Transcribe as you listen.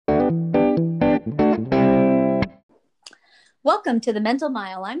Welcome to the Mental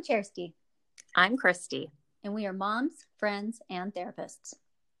Mile. I'm Chersty, I'm Christy. and we are moms, friends, and therapists.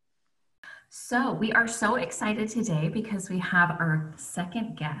 So we are so excited today because we have our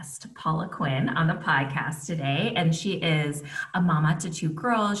second guest, Paula Quinn, on the podcast today. And she is a mama to two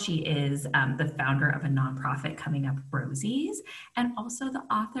girls. She is the founder of a nonprofit, Coming Up Rosies, and also the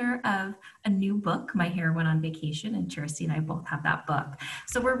author of a new book, My Hair Went on Vacation. And Chersty and I both have that book.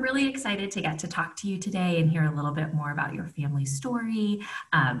 So we're really excited to get to talk to you today and hear a little bit more about your family story,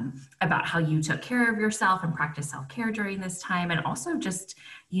 about how you took care of yourself and practiced self-care during this time, and also just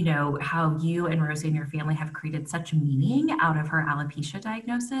how you and Rosie and your family have created such meaning out of her alopecia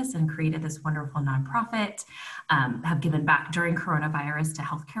diagnosis and created this wonderful nonprofit, have given back during coronavirus to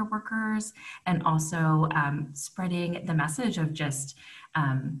healthcare workers, and also spreading the message of just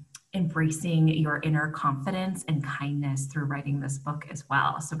embracing your inner confidence and kindness through writing this book as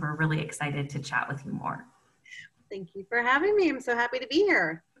well. So we're really excited to chat with you more. Thank you for having me. I'm so happy to be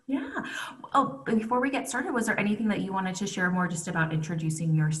here. Yeah. Oh, before we get started, was there anything that you wanted to share more just about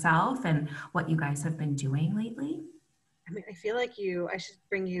introducing yourself and what you guys have been doing lately? I mean, I feel like I should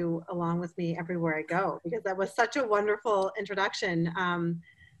bring you along with me everywhere I go because that was such a wonderful introduction.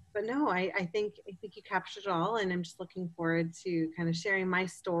 But no, I think you captured it all, and I'm just looking forward to kind of sharing my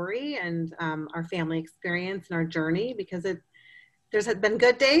story and our family experience and our journey, because there's been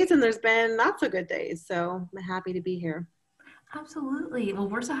good days and there's been not so good days. So I'm happy to be here. Absolutely. Well,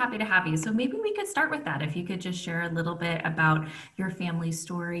 we're so happy to have you. So maybe we could start with that. If you could just share a little bit about your family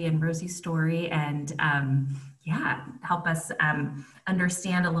story and Rosie's story, and help us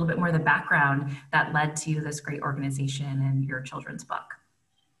understand a little bit more the background that led to this great organization and your children's book.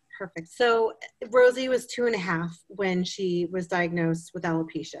 Perfect. So Rosie was 2.5 when she was diagnosed with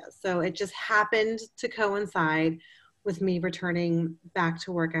alopecia. So it just happened to coincide with me returning back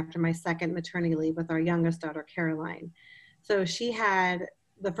to work after my second maternity leave with our youngest daughter, Caroline. So she had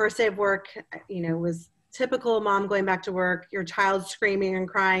the first day of work, was typical mom going back to work, your child screaming and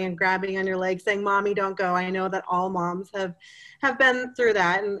crying and grabbing on your leg saying, "Mommy, don't go." I know that all moms have been through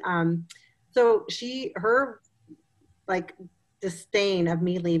that. And so her disdain of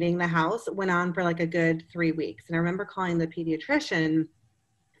me leaving the house went on for like a good 3 weeks. And I remember calling the pediatrician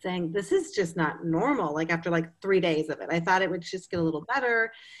saying, "This is just not normal." Like after like 3 days of it, I thought it would just get a little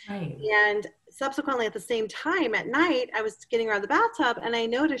better. Right. And subsequently at the same time at night, I was getting her out of the bathtub and I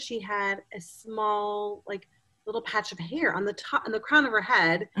noticed she had a small, like little patch of hair on the top, on the crown of her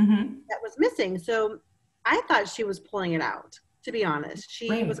head that was missing. So I thought she was pulling it out, to be honest.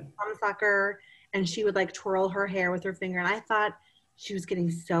 She was a thumb sucker and she would like twirl her hair with her finger. And I thought she was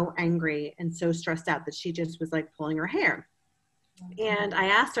getting so angry and so stressed out that she just was like pulling her hair. And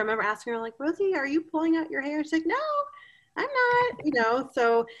I remember asking her, like, "Rosie, are you pulling out your hair?" She's like, "No, I'm not,"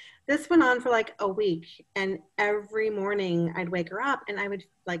 So this went on for like a week. And every morning I'd wake her up and I would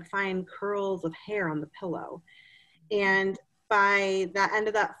like find curls of hair on the pillow. And by the end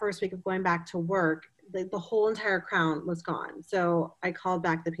of that first week of going back to work, the whole entire crown was gone. So I called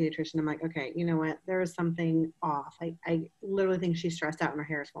back the pediatrician. I'm like, "Okay, you know what? There is something off. I literally think she's stressed out and her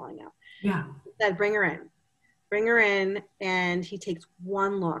hair is falling out." Yeah. He said, bring her in, and he takes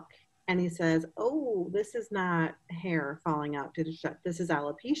one look and he says, "Oh, this is not hair falling out. This is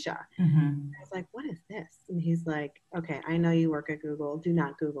alopecia." I was like, "What is this?" And he's like, "Okay, I know you work at Google. Do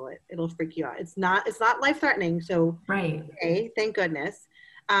not Google it. It'll freak you out. It's not life-threatening." So, right. Okay, thank goodness.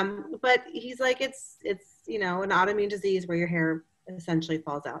 But he's like, it's an autoimmune disease where your hair essentially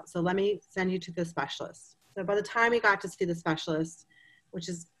falls out. So let me send you to the specialist. So by the time he got to see the specialist, which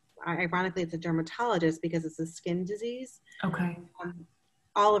is ironically, it's a dermatologist because it's a skin disease. Okay.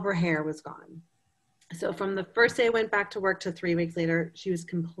 All of her hair was gone. So from the first day I went back to work to 3 weeks later, she was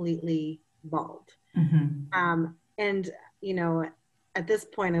completely bald. And, at this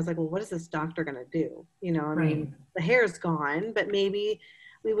point I was like, well, what is this doctor going to do? I mean, the hair's gone, but maybe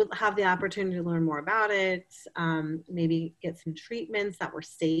we would have the opportunity to learn more about it. Maybe get some treatments that were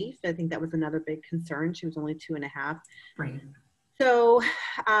safe. I think that was another big concern. She was only 2.5. Right. So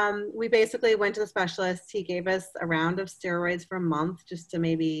we basically went to the specialist. He gave us a round of steroids for a month just to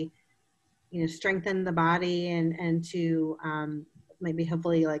maybe, strengthen the body and to maybe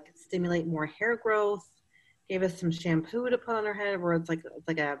hopefully like stimulate more hair growth. Gave us some shampoo to put on her head where it's like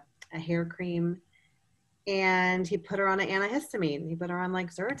a hair cream. And he put her on an antihistamine. He put her on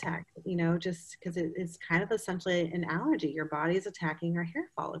like Zyrtec, just because it's kind of essentially an allergy. Your body is attacking your hair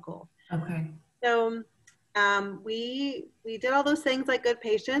follicle. Okay. So we did all those things like good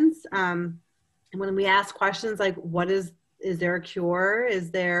patients. And when we asked questions like, is there a cure? Is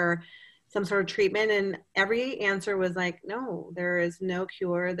there some sort of treatment? And every answer was like, no, there is no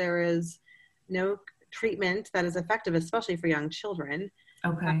cure. There is no treatment that is effective, especially for young children.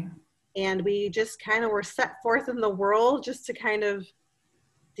 Okay. And we just kind of were set forth in the world just to kind of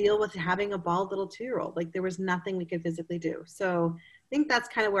deal with having a bald little 2-year-old. Like there was nothing we could physically do. So I think that's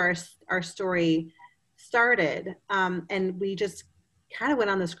kind of where our story started. And we just kind of went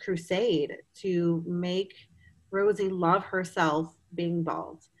on this crusade to make Rosie love herself being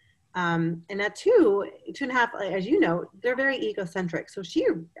bald. And at 2.5, as you know, they're very egocentric. So she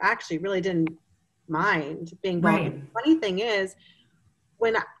actually really didn't mind being bald. Right. The funny thing is,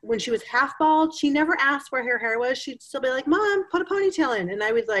 when she was half bald, she never asked where her hair was. She'd still be like, Mom, put a ponytail in. And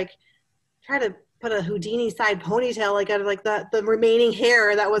I would like try to put a Houdini side ponytail, like out of like the remaining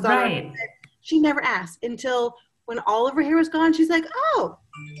hair that was on her head. She never asked until when all of her hair was gone. She's like, oh,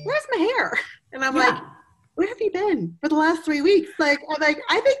 where's my hair? And I'm like, where have you been for the last 3 weeks? Like,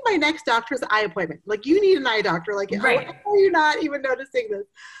 I think my next doctor's eye appointment. Like, you need an eye doctor. Like, right. How are you not even noticing this?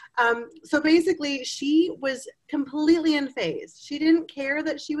 So basically, she was completely unfazed. She didn't care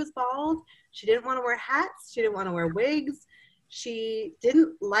that she was bald. She didn't want to wear hats. She didn't want to wear wigs. She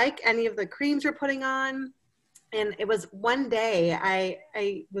didn't like any of the creams we're putting on. And it was one day I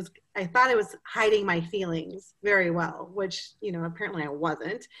thought I was hiding my feelings very well, which, you know, apparently I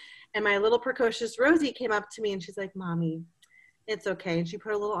wasn't. And my little precocious Rosie came up to me and she's like, Mommy, it's okay. And she put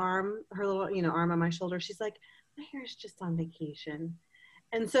her little arm on my shoulder. She's like, my hair is just on vacation.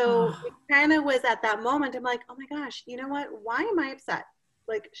 And so it kind of was at that moment, I'm like, oh my gosh, you know what? Why am I upset?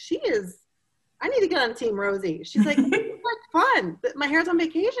 Like I need to get on Team Rosie. She's like, it's like fun. My hair's on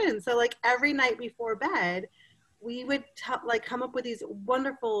vacation. So like every night before bed, we would come up with these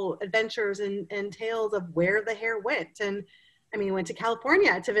wonderful adventures and tales of where the hair went. And I mean, went to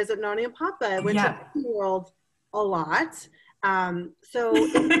California to visit Noni and Papa. Went to Disney World a lot. So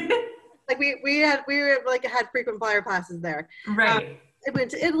like we had frequent flyer classes there. Right. I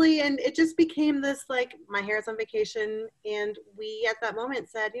went to Italy, and it just became this, like, my hair's on vacation. And we, at that moment,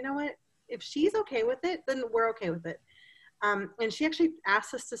 said, you know what, if she's okay with it, then we're okay with it. And she actually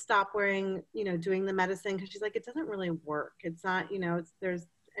asked us to stop wearing, doing the medicine, because she's like, it doesn't really work. It's not, for a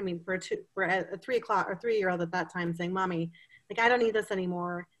 3-year-old at that time saying, Mommy, like, I don't need this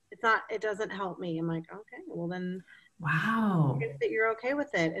anymore. It doesn't help me. I'm like, okay, well then. Wow. That you're okay with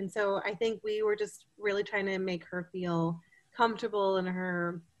it. And so I think we were just really trying to make her feel comfortable in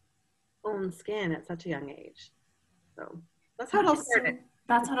her own skin at such a young age. So that's how it all started.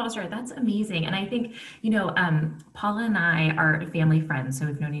 That's how it all started. That's amazing. And I think, Paula and I are family friends, so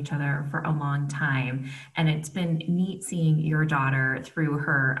we've known each other for a long time. And it's been neat seeing your daughter through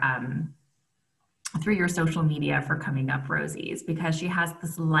her, through your social media for Coming Up Rosies, because she has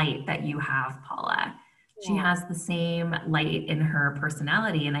this light that you have, Paula. She has the same light in her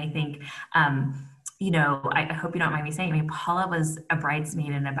personality. And I think, I hope you don't mind me saying, I mean, Paula was a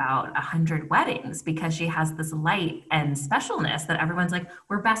bridesmaid in about 100 weddings because she has this light and specialness that everyone's like,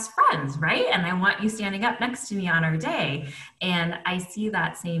 we're best friends, right? And I want you standing up next to me on our day. And I see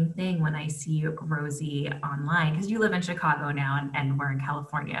that same thing when I see Rosie online, because you live in Chicago now and we're in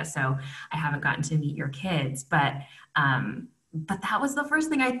California. So I haven't gotten to meet your kids, but that was the first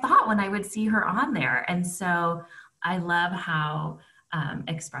thing I thought when I would see her on there. And so I love how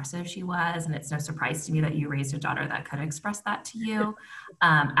expressive she was. And it's no surprise to me that you raised a daughter that could express that to you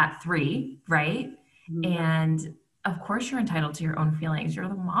at 3, right? Mm-hmm. And of course you're entitled to your own feelings. You're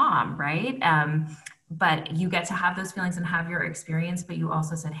the mom, right? But you get to have those feelings and have your experience, but you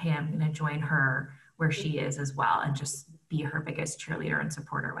also said, hey, I'm going to join her where she is as well and just be her biggest cheerleader and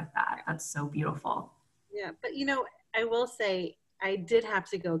supporter with that. That's so beautiful. Yeah. But, I will say I did have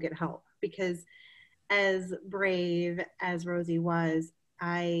to go get help, because as brave as Rosie was,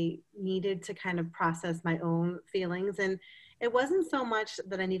 I needed to kind of process my own feelings. And it wasn't so much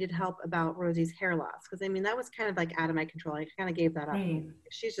that I needed help about Rosie's hair loss, because that was kind of like out of my control. I kind of gave that up. Right.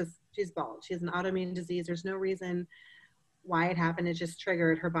 She's bald. She has an autoimmune disease. There's no reason why it happened. It just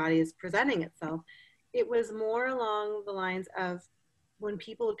triggered. Her body is presenting itself. It was more along the lines of when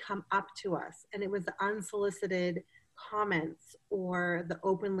people would come up to us and it was the unsolicited comments or the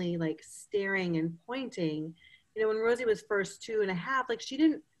openly like staring and pointing. When Rosie was first 2.5, like she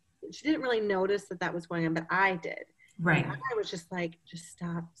didn't really notice that was going on, but I did. Right. And I was just like, just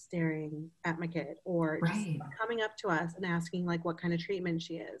stop staring at my kid, or just coming up to us and asking like what kind of treatment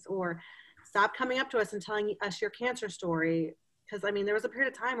she is, or stop coming up to us and telling us your cancer story. Because there was a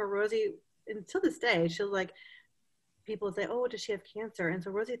period of time where Rosie, until this day, she'll like, people would say, oh, does she have cancer? And so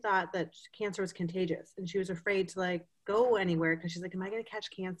Rosie thought that cancer was contagious, and she was afraid to like go anywhere, because she's like, am I going to catch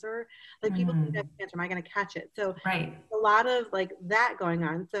cancer? Like people think I have cancer, am I going to catch it? So a lot of like that going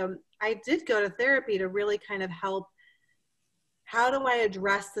on. So I did go to therapy to really kind of help. How do I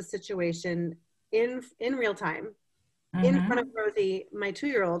address the situation in real time, in front of Rosie, my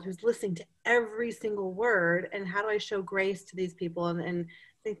 2-year-old, who's listening to every single word. And how do I show grace to these people and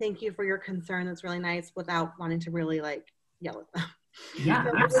say thank you for your concern? That's really nice, without wanting to really like yell at them. Yeah,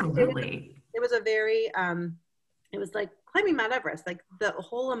 So absolutely. it was a very it was like climbing Mount Everest. Like the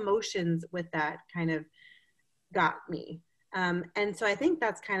whole emotions with that kind of got me. And so I think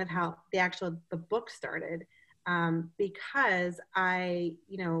that's kind of how the book started, because I,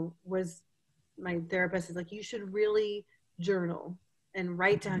 my therapist is like, you should really journal and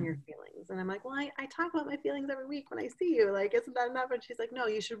write down your feelings. And I'm like, well, I talk about my feelings every week when I see you. Like, isn't that enough? And she's like, no,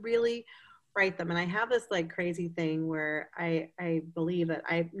 you should really write them. And I have this like crazy thing where I believe that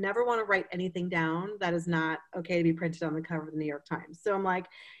I never want to write anything down that is not okay to be printed on the cover of the New York Times. So I'm like,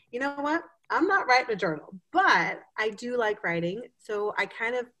 you know what? I'm not writing a journal, but I do like writing. So I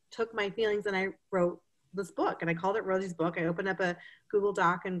kind of took my feelings and I wrote this book, and I called it Rosie's Book. I opened up a Google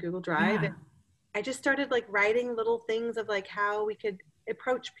Doc and Google Drive. And I just started like writing little things of like how we could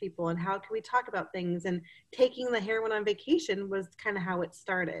approach people and how can we talk about things, and taking the heroine on vacation was kind of how it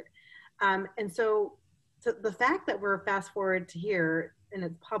started. And so the fact that we're fast forward to here and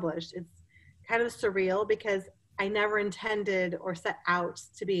it's published, it's kind of surreal because I never intended or set out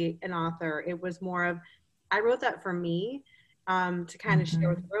to be an author. It was more of, I wrote that for me, to kind of share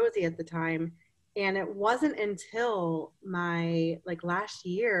with Rosie at the time. And it wasn't until my, like last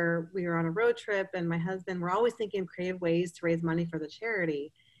year, we were on a road trip and my husband, we're always thinking of creative ways to raise money for the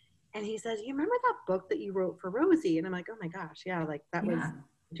charity. And he says, you remember that book that you wrote for Rosie? And I'm like, oh my gosh, yeah, like that was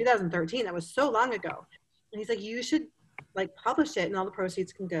 2013. That was so long ago. And he's like, you should like publish it and all the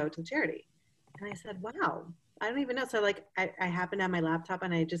proceeds can go to the charity. And I said, wow, I don't even know. So like, I happened to have my laptop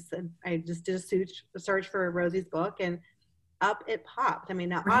and I just did a search for Rosie's Book, and up it popped. I mean,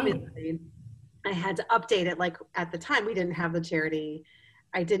 now obviously I had to update it. Like at the time we didn't have the charity.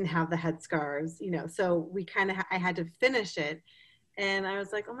 I didn't have the headscarves, so we I had to finish it. And I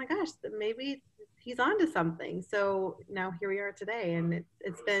was like, oh my gosh, maybe he's onto something. So now here we are today. And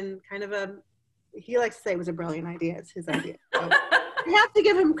it's been kind of he likes to say it was a brilliant idea. It's his idea. So I have to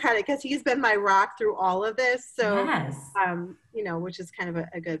give him credit because he's been my rock through all of this. So, which is kind of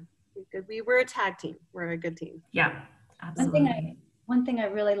a good, we're a tag team. We're a good team. Yeah, absolutely. One thing I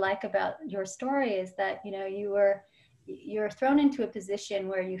really like about your story is that, you're thrown into a position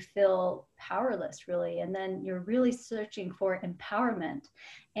where you feel powerless, really, and then you're really searching for empowerment,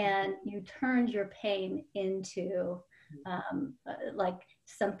 and you turned your pain into like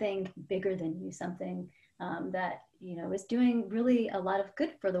something bigger than you, something that is doing really a lot of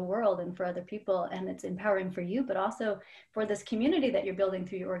good for the world and for other people, and it's empowering for you, but also for this community that you're building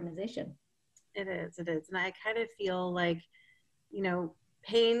through your organization. It is, and I kind of feel like,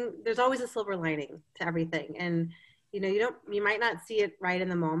 pain, there's always a silver lining to everything. And, you might not see it right in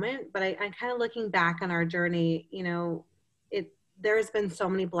the moment, but I'm kind of looking back on our journey, there's been so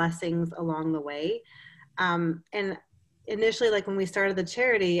many blessings along the way. And initially, like when we started the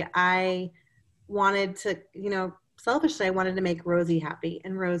charity, I wanted to, selfishly, I wanted to make Rosie happy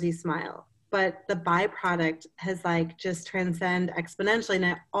and Rosie smile. But the byproduct has like just transcend exponentially.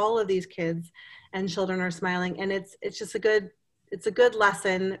 Now all of these kids and children are smiling, and it's just a good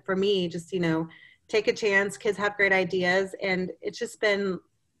lesson for me. Just take a chance. Kids have great ideas, and it's just been,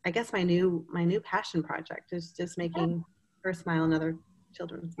 I guess, my new passion project is just making her smile and other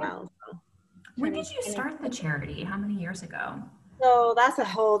children smile. So. When did you start the charity? How many years ago? So that's a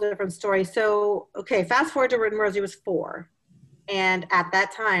whole different story. So okay, fast forward to when Rosie was 4. And at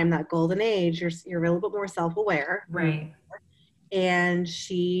that time, that golden age, you're a little bit more self-aware. Right. And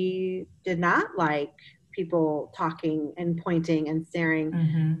she did not like people talking and pointing and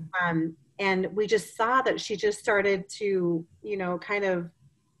staring. And we just saw that she just started to, kind of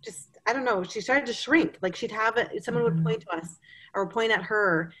just, I don't know, she started to shrink. Like she'd have someone would point to us or point at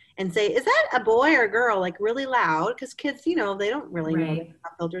her and say, is that a boy or a girl? Like really loud. Because kids, they don't really know they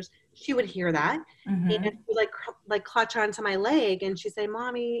have filters. She would hear that and she would like clutch onto my leg and she'd say,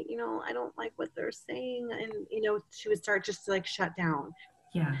 Mommy, I don't like what they're saying. And, she would start just to like shut down.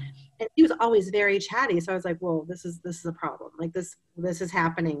 Yeah. And he was always very chatty. So I was like, whoa, this is a problem. Like this is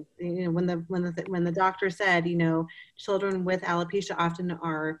happening. When the doctor said, children with alopecia often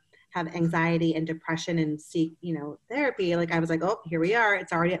have anxiety and depression and seek, therapy. Like I was like, oh, here we are.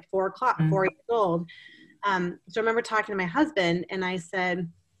 It's already at 4 o'clock, 4 years old. So I remember talking to my husband and I said,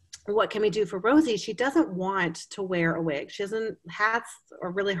 what can we do for Rosie? She doesn't want to wear a wig. Hats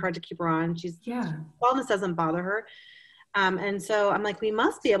are really hard to keep her on. Baldness doesn't bother her. And so I'm like, we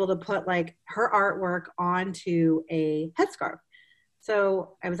must be able to put like her artwork onto a headscarf.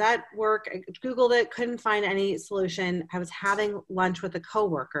 So I was at work, I Googled it, couldn't find any solution. I was having lunch with a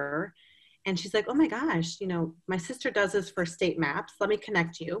coworker And she's like, oh my gosh, my sister does this for state maps. Let me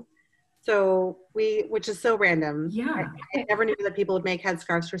connect you. So which is so random. Yeah. I never knew that people would make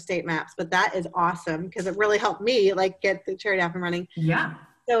headscarves for state maps, but that is awesome because it really helped me get the charity up and running. Yeah.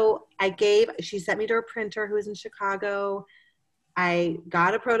 So she sent me to a printer who was in Chicago. I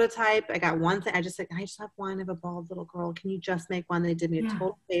got a prototype. I got one thing. I just have one of a bald little girl. Can you just make one? They did me a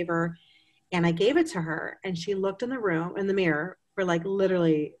total favor. And I gave it to her, and she looked in the mirror for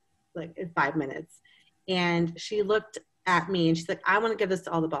literally 5 minutes. And she looked at me and she's like, I want to give this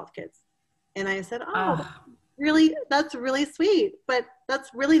to all the bald kids. And I said, really, that's really sweet, but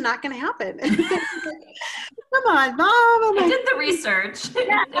that's really not going to happen. Come on, Mom. I did the research.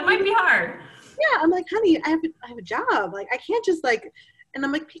 Yeah. It might be hard. Yeah. I'm like, honey, I have a job. I can't just and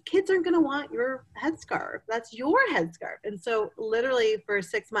I'm like, kids aren't going to want your headscarf. That's your headscarf. And so literally for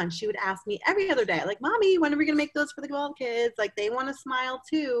 6 months, she would ask me every other day, Mommy, when are we going to make those for the bald kids? They want to smile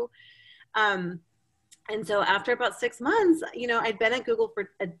too. And so after about 6 months, I'd been at Google for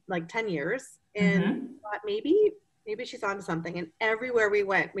 10 years and thought maybe she's onto something. And everywhere we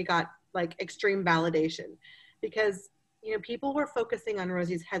went, we got extreme validation because, people were focusing on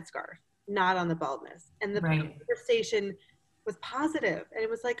Rosie's headscarf, not on the baldness. And the conversation was positive. And it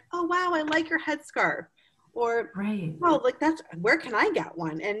was oh, wow, I like your headscarf. Or, oh, that's, where can I get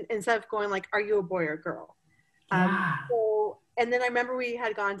one? And instead of going are you a boy or a girl? Yeah. And then I remember we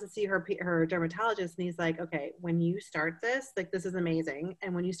had gone to see her dermatologist, and he's like, okay, when you start this, this is amazing.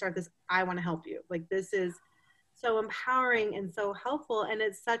 And when you start this, I want to help you. This is so empowering and so helpful. And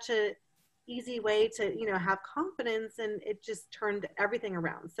it's such a easy way to, have confidence. And it just turned everything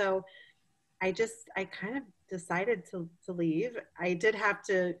around. So I kind of decided to leave. I did have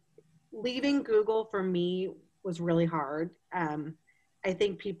to, leaving Google for me was really hard. I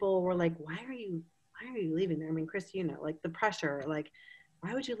think people were like, why are you leaving there? I mean, Chris, the pressure,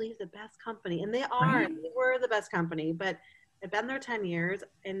 why would you leave the best company? And they were the best company, but I've been there 10 years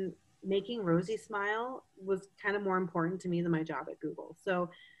and making Rosie smile was kind of more important to me than my job at Google. So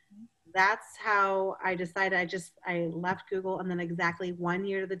that's how I decided. I left Google, and then exactly 1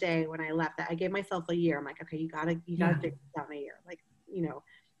 year to the day when I left, I gave myself a year. I'm like, okay, you gotta figure this out in a year.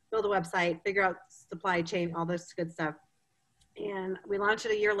 Build a website, figure out supply chain, all this good stuff. And we launched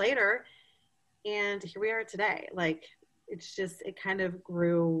it a year later. And here we are today. It kind of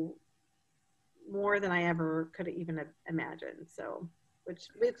grew more than I ever could have even imagined. So, which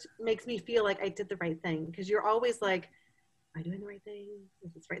makes me feel like I did the right thing. Because you're always am I doing the right thing?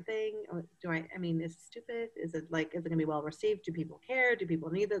 Is this the right thing? Or is it stupid? Is it is it gonna be well received? Do people care? Do people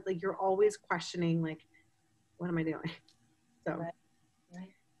need it? You're always questioning, what am I doing? So. Right.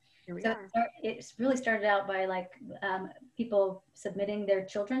 Here we so are. It really started out by people submitting their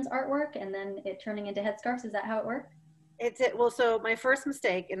children's artwork and then it turning into headscarves. Is that how it worked? Well, so my first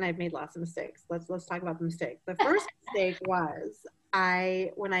mistake, and I've made lots of mistakes. Let's talk about the mistake. The first mistake was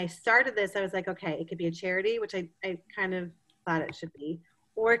when I started this, I was like, okay, it could be a charity, which I kind of thought it should be,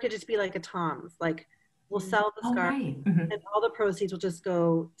 or it could just be a Tom's, we'll sell the scarf and all the proceeds will just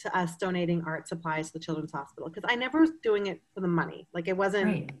go to us donating art supplies to the Children's Hospital. Because I never was doing it for the money. It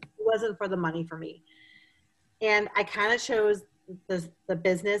wasn't for the money for me. And I kind of chose the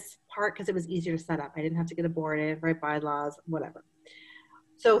business part because it was easier to set up. I didn't have to get a board in, write bylaws, whatever.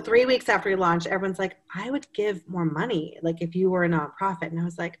 So 3 weeks after we launched, everyone's like, I would give more money, if you were a nonprofit. And I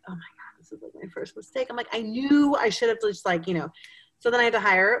was like, oh my God, this is my first mistake. I'm like, I knew I should have just so then I had to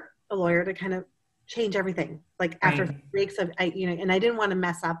hire a lawyer to kind of change everything. After 3 weeks of, and I didn't want to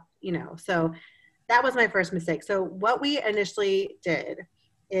mess up, so that was my first mistake. So what we initially did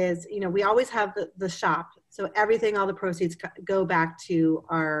is, we always have the shop. So everything, all the proceeds go back to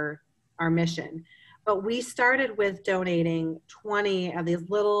our mission. But we started with donating 20 of these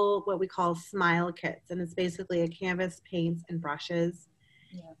little, what we call smile kits. And it's basically a canvas, paints, and brushes.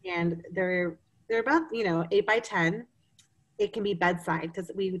 Yeah. And they're about, 8 by 10. It can be bedside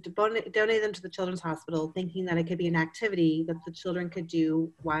because we donate them to the Children's Hospital thinking that it could be an activity that the children could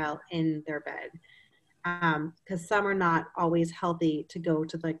do while in their bed. Because some are not always healthy to go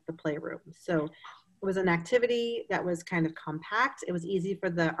to the playroom. So it was an activity that was kind of compact. It was easy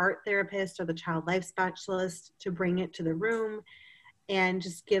for the art therapist or the child life specialist to bring it to the room and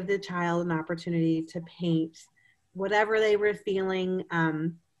just give the child an opportunity to paint whatever they were feeling.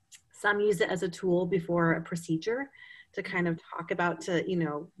 Some use it as a tool before a procedure to kind of talk about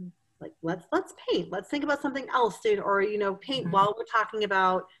let's paint. Let's think about something else, or paint while we're talking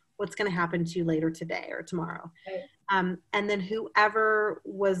about what's going to happen to you later today or tomorrow. Right. And then whoever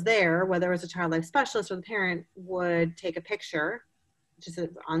was there, whether it was a child life specialist or the parent, would take a picture, just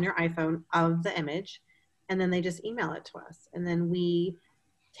on your iPhone, of the image, and then they just email it to us. And then we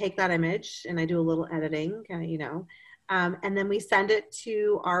take that image and I do a little editing, and then we send it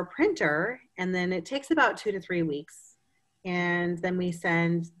to our printer, and then it takes about 2 to 3 weeks. And then we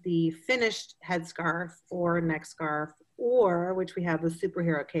send the finished headscarf or neck scarf, or which we have the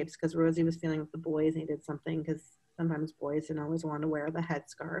superhero capes, because Rosie was feeling with the boys needed something, because sometimes boys didn't always want to wear the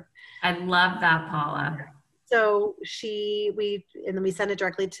headscarf. I love that, Paula. So and then we send it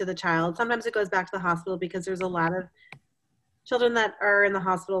directly to the child. Sometimes it goes back to the hospital, because there's a lot of children that are in the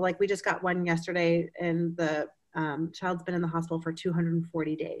hospital. Like we just got one yesterday, and the child's been in the hospital for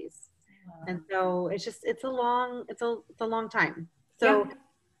 240 days. Wow. And so it's a long time. So yeah.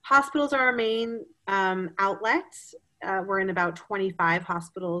 Hospitals are our main outlet. We're in about 25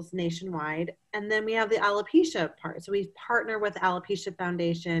 hospitals nationwide. And then we have the alopecia part. So we partner with Alopecia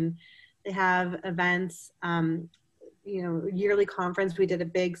Foundation. They have events, yearly conference. We did a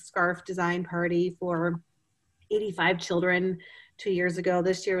big scarf design party for 85 children 2 years ago.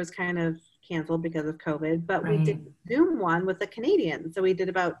 This year was kind of canceled because of COVID, but right. We did Zoom one with the Canadians. So we did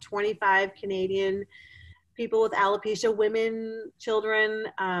about 25 Canadian people with alopecia, women, children,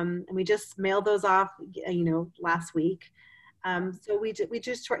 and we just mailed those off, last week. So we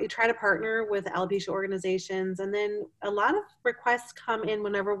try to partner with alopecia organizations, and then a lot of requests come in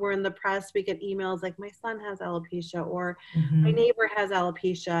whenever we're in the press. We get emails like, my son has alopecia, or my neighbor has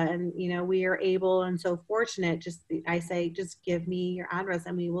alopecia, and we are able and so fortunate. I say, just give me your address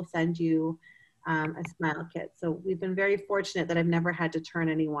and we will send you a smile kit. So we've been very fortunate that I've never had to turn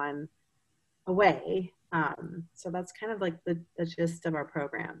anyone away. So that's kind of like the gist of our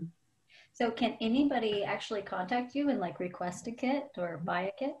program. So can anybody actually contact you and like request a kit or buy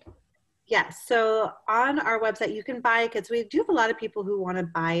a kit? Yes. So on our website, you can buy kits. We do have a lot of people who want to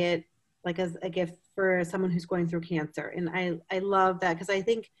buy it like as a gift for someone who's going through cancer. And I love that, because I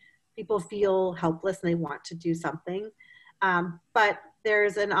think people feel helpless and they want to do something. But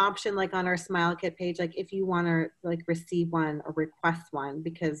there's an option like on our Smile Kit page, like if you want to like receive one or request one,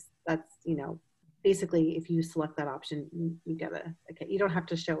 because that's, basically, if you select that option, you get you don't have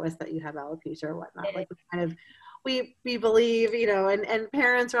to show us that you have alopecia or whatnot. Like we believe, and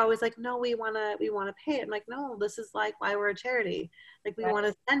parents are always like, no, we want to pay it. I'm like, no, this is like why we're a charity. Like we want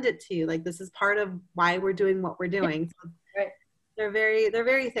to send it to you. Like this is part of why we're doing what we're doing. So right. They're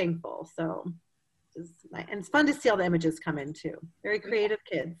very thankful. So and it's fun to see all the images come in too. Very creative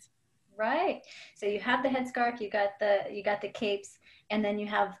kids. Right. So you have the headscarf, you got the capes, and then you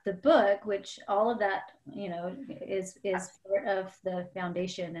have the book, which all of that, is part of the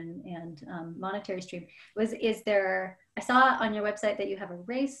foundation and monetary stream. I saw on your website that you have a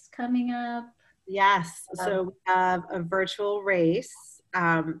race coming up. Yes. So we have a virtual race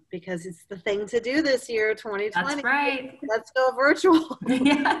because it's the thing to do this year, 2020. That's right. Let's go virtual.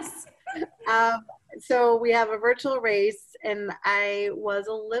 Yes. So we have a virtual race, and I was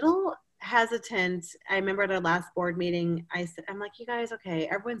a little hesitant. I remember at our last board meeting, I'm like, you guys, okay,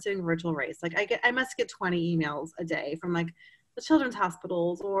 everyone's doing a virtual race. Like I must get 20 emails a day from like the children's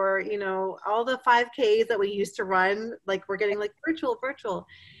hospitals, or, all the 5Ks that we used to run, like we're getting like virtual.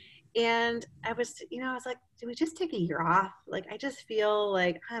 And I was like, do we just take a year off? Like, I just feel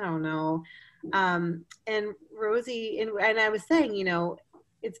like, I don't know. And Rosie, and I was saying,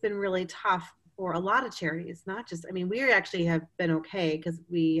 it's been really tough for a lot of charities, not just, we actually have been okay because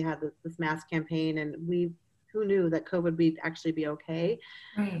we had this mask campaign, and who knew that COVID would actually be okay.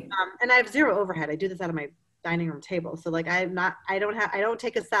 Right. And I have zero overhead. I do this out of my dining room table. So like, I don't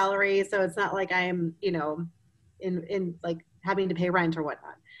take a salary. So it's not like I'm, in like having to pay rent or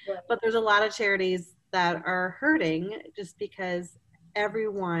whatnot. Yeah. But there's a lot of charities that are hurting just because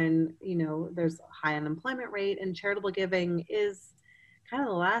everyone, there's a high unemployment rate, and charitable giving is kind of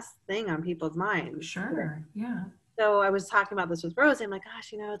the last thing on people's minds. Sure. Yeah. So I was talking about this with Rosie. I'm like,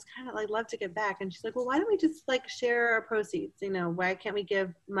 gosh, it's kind of like, love to give back. And she's like, well, why don't we just like share our proceeds? Why can't we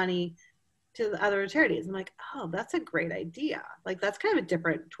give money to the other charities? I'm like, oh, that's a great idea. Like, that's kind of a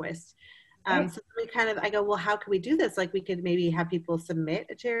different twist. Right. So I go, well, how could we do this? Like, we could maybe have people submit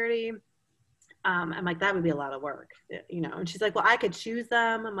a charity. I'm like, that would be a lot of work, and she's like, well, I could choose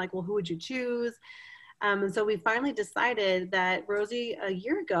them. I'm like, well, who would you choose? And so we finally decided that Rosie, a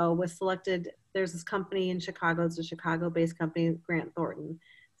year ago, was selected. There's this company in Chicago. It's a Chicago-based company, Grant Thornton.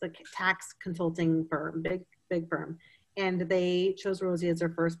 It's a tax consulting firm, big firm. And they chose Rosie as their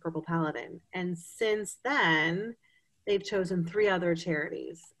first Purple Paladin. And since then, they've chosen 3 other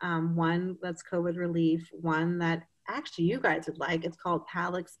charities. One that's COVID relief, one that actually you guys would like. It's called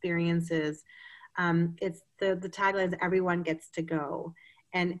PAL Experiences. It's the tagline is everyone gets to go.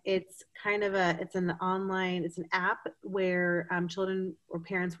 And it's kind of it's an app where children or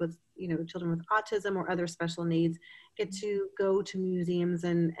parents with, children with autism or other special needs get to go to museums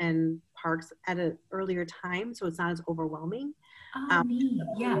and parks at an earlier time, so it's not as overwhelming. Oh, neat.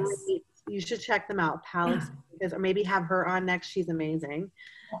 Yes. You should check them out, Pal, or maybe have her on next. She's amazing.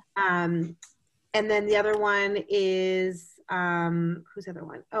 And then the other one is, who's the other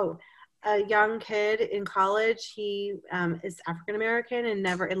one? Oh, a young kid in college. He is African-American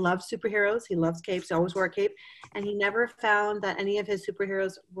and loves superheroes. He loves capes. He always wore a cape. And he never found that any of his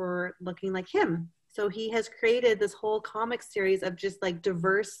superheroes were looking like him. So he has created this whole comic series of just like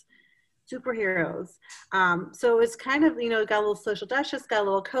diverse superheroes. So it's kind of, got a little social justice, got a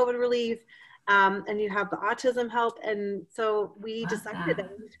little COVID relief, and you have the autism help. And so we decided that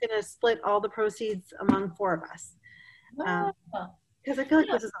we're just going to split all the proceeds among 4 of us. Because I feel like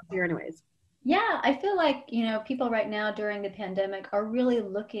this is not fair anyways. Yeah, I feel like, people right now during the pandemic are really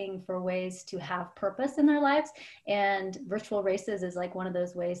looking for ways to have purpose in their lives. And virtual races is like one of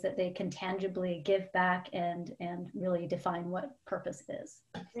those ways that they can tangibly give back and really define what purpose is.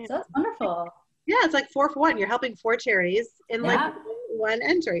 Yeah. So that's wonderful. Yeah, it's like 4 for 1. You're helping 4 charities in like one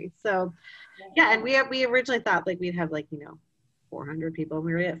entry. So yeah, and we originally thought like we'd have 400 people.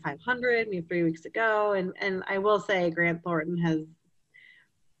 We were at 500. We have 3 weeks to go. And I will say Grant Thornton has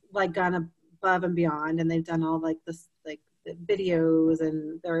like gone above and beyond, and they've done all like this the videos,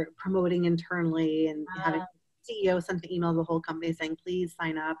 and they're promoting internally, and having CEO sent the email to the whole company saying please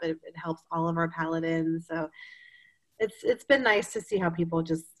sign up. It helps all of our paladins. So it's been nice to see how people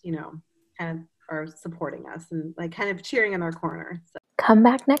just kind of are supporting us and like kind of cheering in our corner. So. Come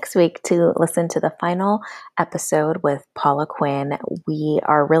back next week to listen to the final episode with Paula Quinn. We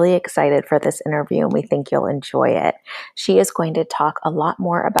are really excited for this interview and we think you'll enjoy it. She is going to talk a lot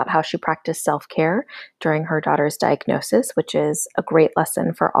more about how she practiced self-care during her daughter's diagnosis, which is a great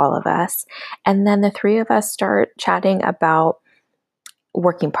lesson for all of us. And then the 3 of us start chatting about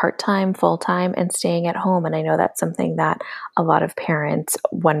working part-time, full-time, and staying at home. And I know that's something that a lot of parents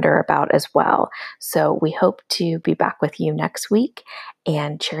wonder about as well. So we hope to be back with you next week.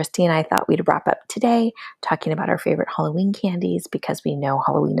 And Charity and I thought we'd wrap up today talking about our favorite Halloween candies because we know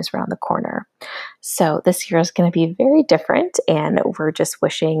Halloween is around the corner. So this year is going to be very different, and we're just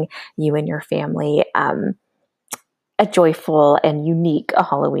wishing you and your family a joyful and unique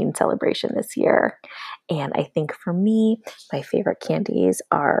Halloween celebration this year. And I think for me, my favorite candies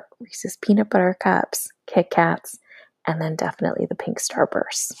are Reese's Peanut Butter Cups, Kit Kats, and then definitely the Pink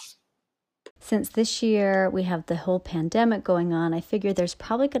Starbursts. Since this year we have the whole pandemic going on, I figure there's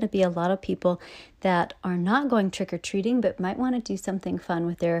probably going to be a lot of people that are not going trick-or-treating but might want to do something fun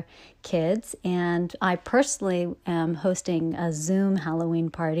with their kids. And I personally am hosting a Zoom Halloween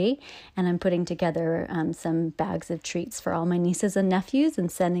party, and I'm putting together some bags of treats for all my nieces and nephews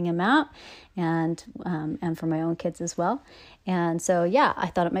and sending them out, and for my own kids as well. And so, yeah, I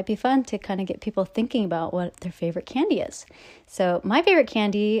thought it might be fun to kind of get people thinking about what their favorite candy is. So my favorite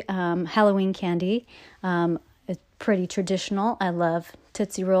candy, Halloween candy, is pretty traditional. I love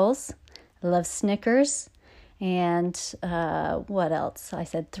Tootsie Rolls. I love Snickers. And what else? I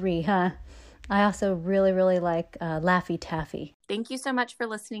said 3, huh? I also really, really like Laffy Taffy. Thank you so much for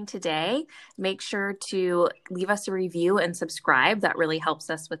listening today. Make sure to leave us a review and subscribe. That really helps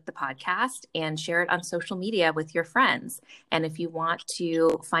us with the podcast, and share it on social media with your friends. And if you want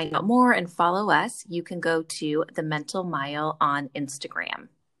to find out more and follow us, you can go to The Mental Mile on Instagram.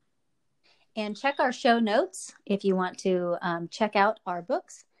 And check our show notes if you want to check out our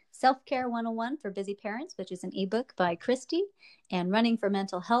books. Self-Care 101 for Busy Parents, which is an ebook by Christy, and Running for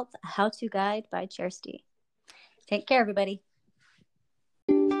Mental Health, a how-to guide by Charity. Take care, everybody.